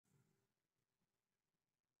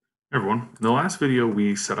Hey everyone, in the last video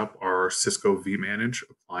we set up our Cisco vManage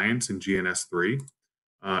appliance in GNS3.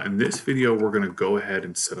 In this video we're going to go ahead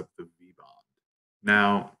and set up the vbond.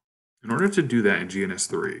 Now, in order to do that in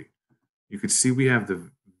GNS3, you can see we have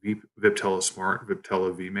the Viptela Smart,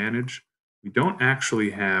 Viptela vManage. We don't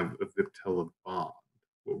actually have a Viptela bond.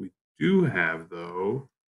 What we do have though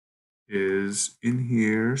is in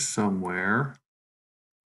here somewhere.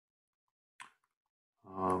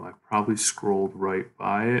 I probably scrolled right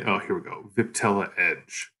by it. Oh, here we go. Viptela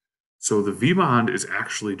Edge. So the vbond is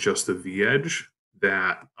actually just a vEdge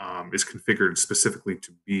that is configured specifically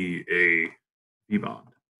to be a vbond.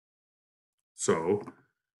 So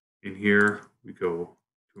in here, we go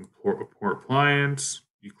to import appliance.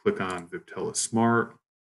 You click on Viptela Smart,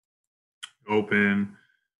 open,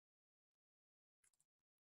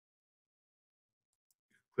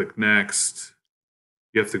 click next.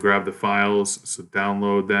 You have to grab the files, so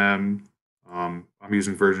download them. I'm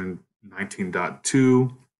using version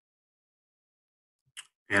 19.2.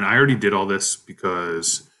 And I already did all this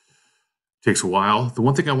because it takes a while. The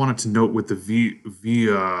one thing I wanted to note with the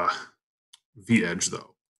vEdge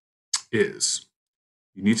though is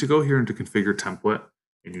you need to go here into configure template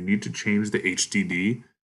and you need to change the HDD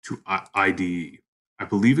to IDE. I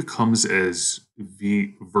believe it comes as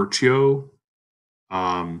Virtuo.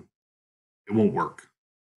 It won't work.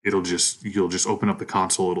 You'll just open up the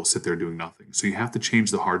console. It'll sit there doing nothing. So you have to change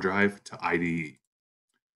the hard drive to IDE.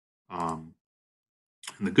 And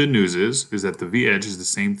the good news is that the vEdge is the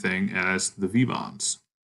same thing as the vbonds.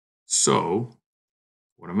 So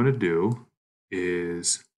what I'm going to do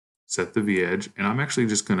is set the vEdge, and I'm actually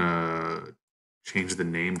just going to change the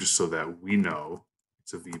name just so that we know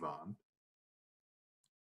it's a vbond.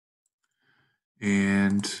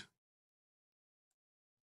 And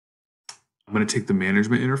I'm going to take the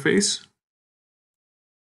management interface,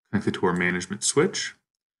 connect it to our management switch.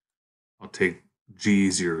 I'll take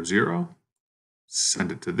G00,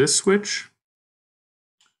 send it to this switch.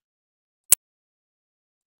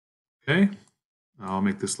 Okay, I'll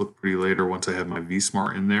make this look pretty later once I have my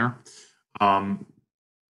vSmart in there.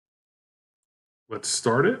 Let's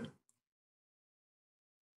start it.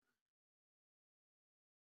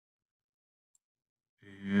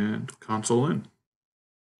 And console in.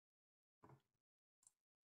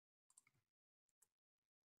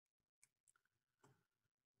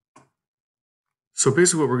 So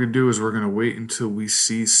basically what we're going to do is we're going to wait until we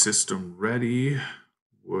see system ready,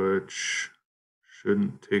 which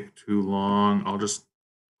shouldn't take too long. I'll just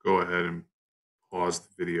go ahead and pause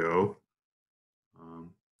the video.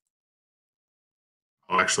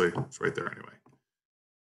 Oh, actually, it's right there anyway.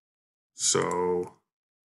 So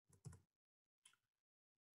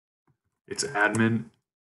it's admin.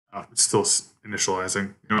 It's still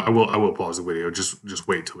initializing. You know, I will pause the video. Just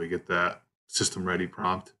wait till we get that system ready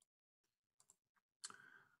prompt.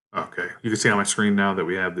 Okay, you can see on my screen now that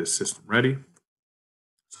we have this system ready.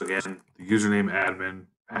 So again, the username admin,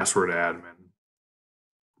 password admin.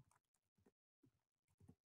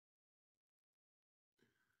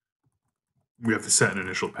 We have to set an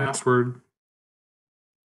initial password.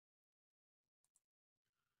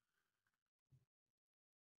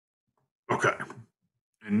 Okay,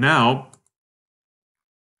 and now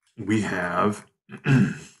we have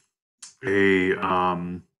a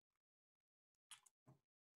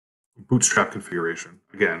bootstrap configuration,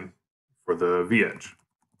 again, for the vEdge.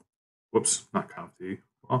 Whoops, not COMT.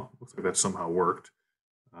 Well, looks like that somehow worked.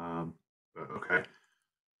 But okay.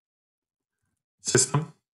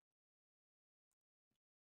 System.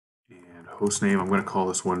 And host name, I'm going to call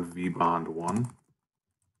this one vbond1.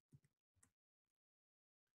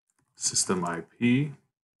 System IP.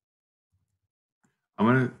 I'm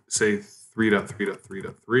going to say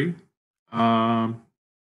 3.3.3.3.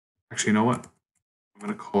 Actually, you know what? I'm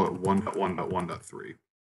going to call it 1.1.1.3.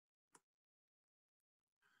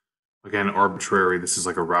 Again, arbitrary. This is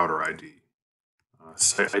like a router ID.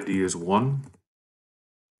 Site ID is 1.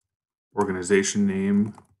 Organization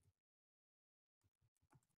name.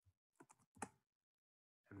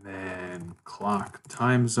 And then clock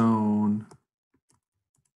time zone.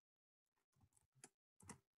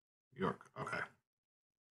 New York. Okay.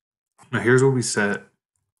 Now here's where we set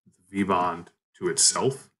the vbond to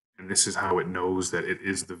itself. And this is how it knows that it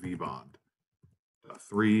is the vbond.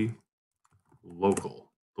 3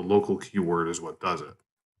 local. The local keyword is what does it.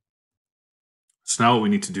 So now what we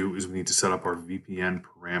need to do is we need to set up our VPN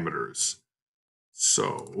parameters.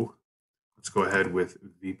 So let's go ahead with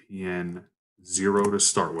VPN 0 to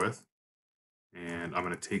start with. And I'm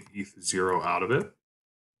going to take ETH0 out of it.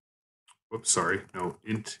 Whoops, sorry. No,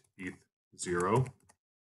 int ETH0.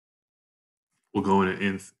 We'll go into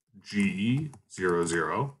int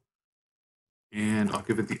GE00. and I'll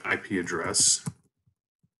give it the IP address.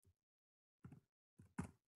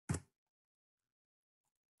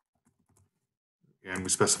 And we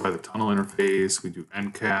specify the tunnel interface. We do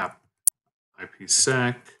NCAP,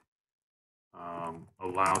 IPsec,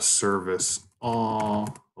 allow service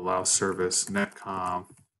all, allow service netconf,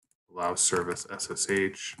 allow service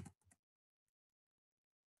SSH,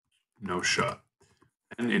 no shut.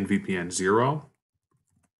 And in VPN 0,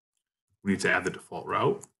 we need to add the default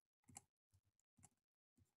route.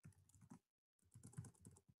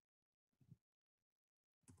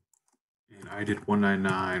 And I did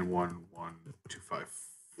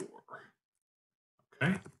 192.1.1.254.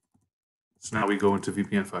 Okay. So now we go into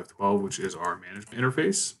VPN 512, which is our management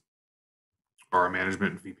interface, our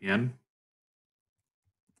management VPN.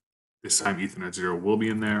 This time Ethernet 0 will be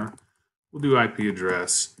in there. We'll do IP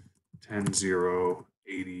address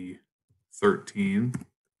 10.0.80.13.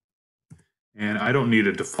 And I don't need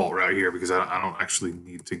a default route here because I don't actually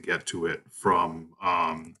need to get to it from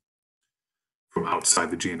outside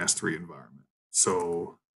the GNS3 environment.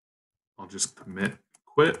 So I'll just commit,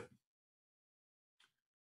 quit.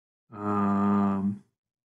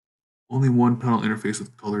 Only one panel interface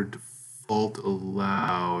with color default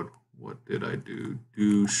allowed. What did I do?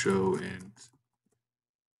 Do show int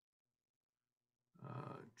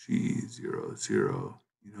G00.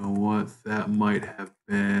 You know what? That might have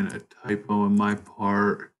been a typo on my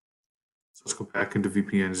part. So let's go back into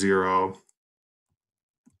VPN 0.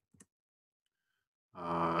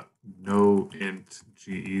 No int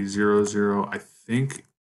GE00. I think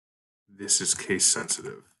this is case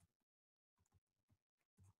sensitive.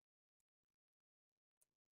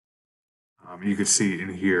 You can see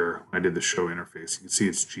in here, I did the show interface. You can see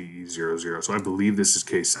it's GE00. So I believe this is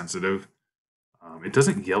case sensitive. It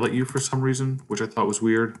doesn't yell at you for some reason, which I thought was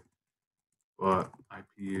weird. But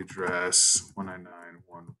IP address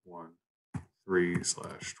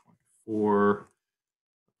 199.113/24.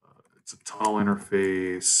 It's a tunnel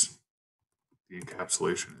interface. The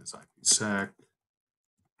encapsulation is IPsec.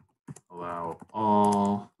 Allow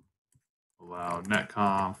all. Allow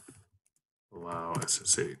netconf. Allow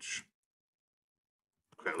SSH.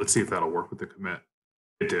 Okay, let's see if that'll work with the commit.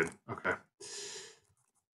 It did. Okay.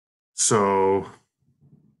 So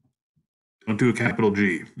don't do a capital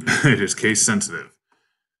G. It is case sensitive.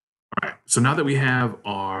 All right. So now that we have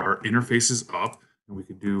our interfaces up, and we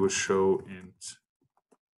can do a show int.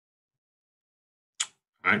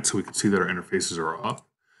 All right. So we can see that our interfaces are up.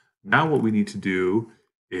 Now what we need to do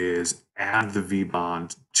is add the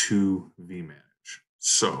vbond to vmanage.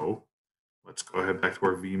 So let's go ahead back to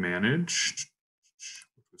our vmanage, which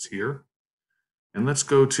was here. And let's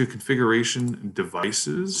go to configuration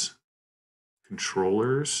devices,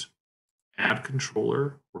 controllers, add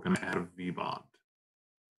controller. We're going to add a vbond.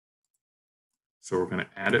 So we're going to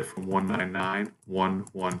add it from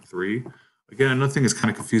 199.113. Again, another thing is kind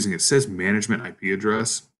of confusing. It says management IP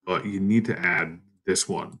address, but you need to add this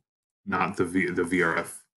one, not the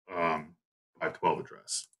VRF 512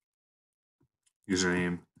 address.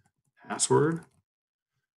 Username, password.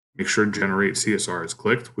 Make sure generate CSR is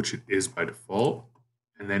clicked, which it is by default,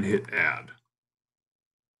 and then hit add.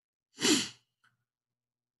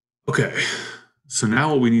 Okay, so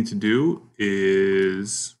now what we need to do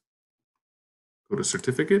is go to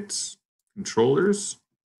certificates, controllers.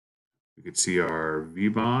 We could see our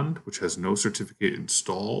vbond, which has no certificate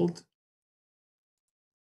installed.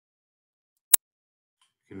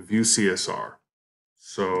 You can view CSR.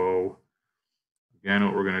 So again,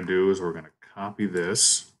 what we're going to do is we're going to copy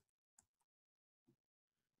this.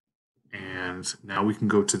 And now we can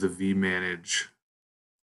go to the vmanage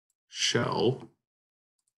shell,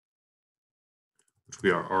 which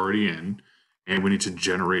we are already in, and we need to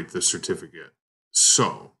generate the certificate.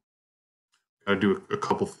 So got to do a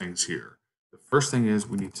couple things here. The first thing is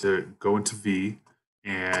we need to go into V,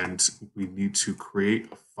 and we need to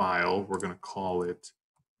create a file. We're going to call it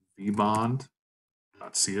vbond.csr.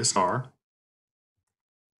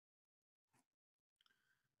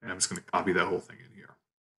 And I'm just going to copy that whole thing in here.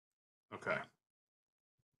 Okay.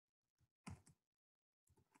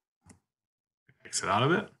 Exit out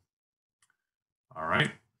of it. All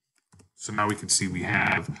right. So now we can see we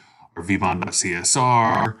have our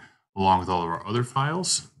vbond.csr along with all of our other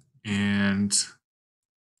files. And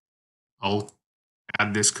I'll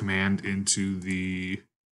add this command into the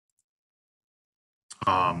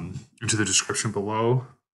description below.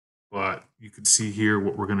 But you can see here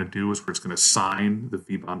what we're going to do is we're just going to sign the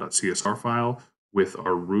vbond.csr file with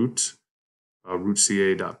our root,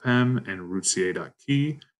 ROOTCA.pem and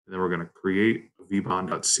ROOTCA.key. And then we're going to create a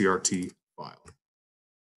vbond.crt file.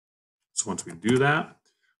 So once we do that,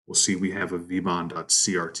 we'll see we have a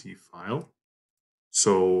vbond.crt file.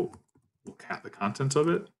 So we'll cat the contents of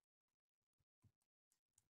it.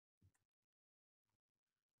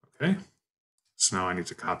 Okay. So now I need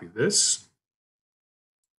to copy this.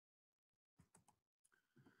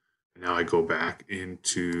 And now I go back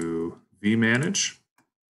into vmanage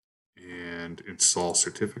and install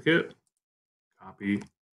certificate, copy,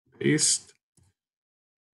 paste.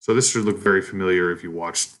 So this should look very familiar if you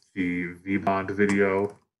watched the vbond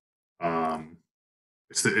video.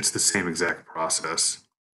 It's the same exact process.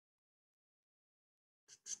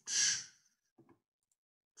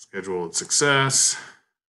 Scheduled success.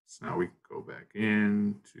 So now we go back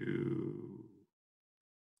into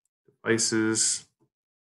devices,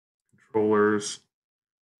 controllers,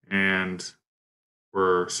 and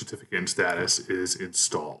where certificate and status is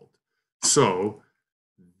installed. So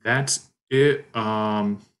that's it.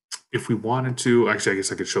 If we wanted to, actually, I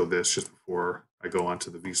guess I could show this just before I go on to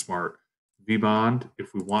the vSmart vbond.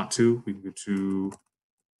 If we want to, we can go to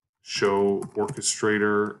show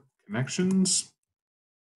orchestrator connections.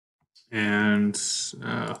 And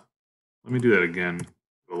let me do that again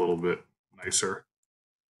a little bit nicer.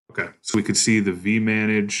 Okay, so we can see the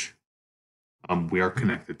vmanage. We are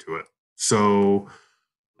connected to it. So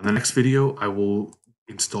in the next video, I will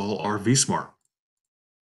install our vSmart.